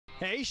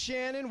Hey,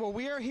 Shannon. Well,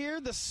 we are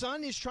here. The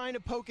sun is trying to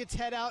poke its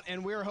head out,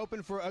 and we're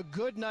hoping for a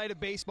good night of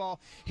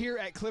baseball here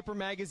at Clipper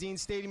Magazine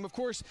Stadium. Of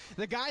course,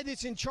 the guy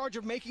that's in charge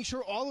of making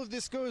sure all of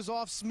this goes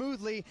off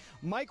smoothly,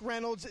 Mike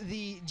Reynolds,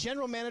 the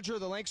general manager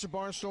of the Lancaster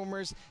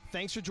Barnstormers.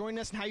 Thanks for joining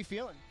us, and how you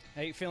feeling?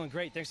 Hey, feeling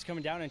great. Thanks for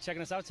coming down and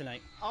checking us out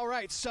tonight. All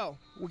right, so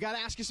we got to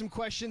ask you some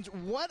questions.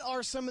 What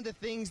are some of the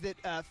things that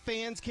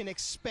fans can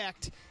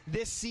expect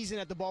this season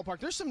at the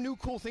ballpark? There's some new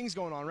cool things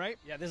going on, right?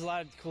 Yeah, there's a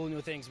lot of cool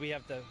new things. We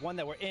have the one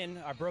that we're in,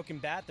 our Broken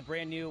Bat, the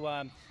brand new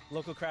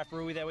local craft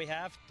brewery that we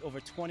have.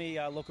 Over 20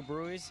 local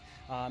breweries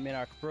in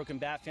our Broken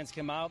Bat. Fans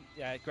come out,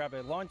 grab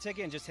a lawn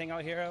ticket, and just hang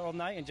out here all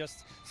night and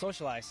just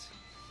socialize.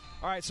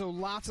 All right, so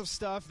lots of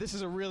stuff. This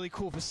is a really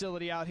cool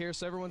facility out here,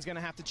 so everyone's going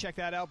to have to check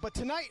that out. But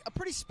tonight, a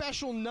pretty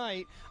special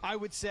night, I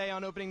would say,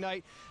 on opening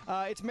night.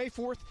 It's May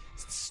 4th,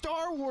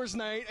 Star Wars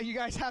night. You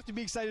guys have to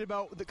be excited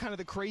about the kind of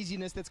the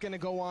craziness that's going to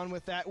go on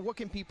with that. What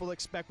can people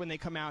expect when they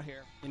come out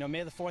here? You know,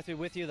 May the 4th be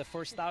with you. The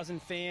first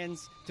 1,000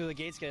 fans through the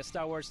gates get a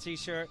Star Wars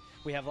t-shirt.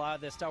 We have a lot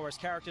of the Star Wars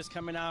characters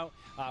coming out.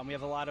 We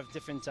have a lot of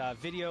different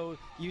video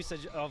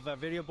usage of a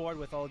video board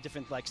with all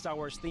different like Star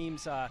Wars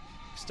themes,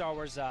 Star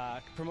Wars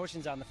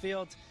promotions on the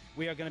field.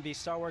 We are going to be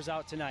Star Wars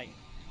out tonight.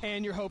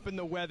 And you're hoping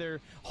the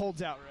weather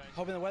holds out, right?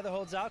 Hoping the weather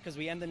holds out because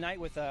we end the night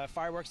with a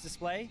fireworks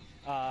display.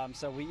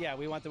 So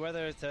we want the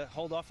weather to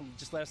hold off and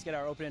just let us get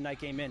our opening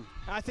night game in.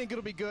 I think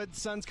it'll be good.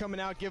 Sun's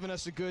coming out, giving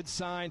us a good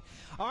sign.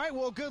 All right,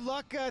 well, good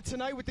luck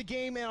tonight with the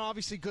game, and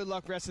obviously good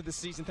luck rest of the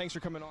season. Thanks for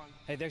coming on.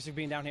 Hey, thanks for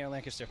being down here in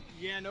Lancaster.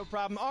 Yeah, no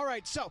problem. All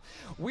right, so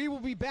we will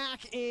be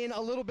back in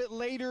a little bit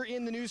later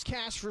in the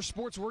newscast for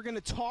sports. We're going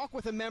to talk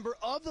with a member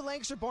of the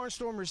Lancaster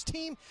Barnstormers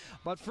team.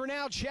 But for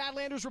now, Chad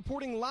Landers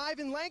reporting live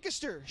in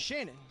Lancaster.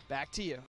 Shannon, back to you.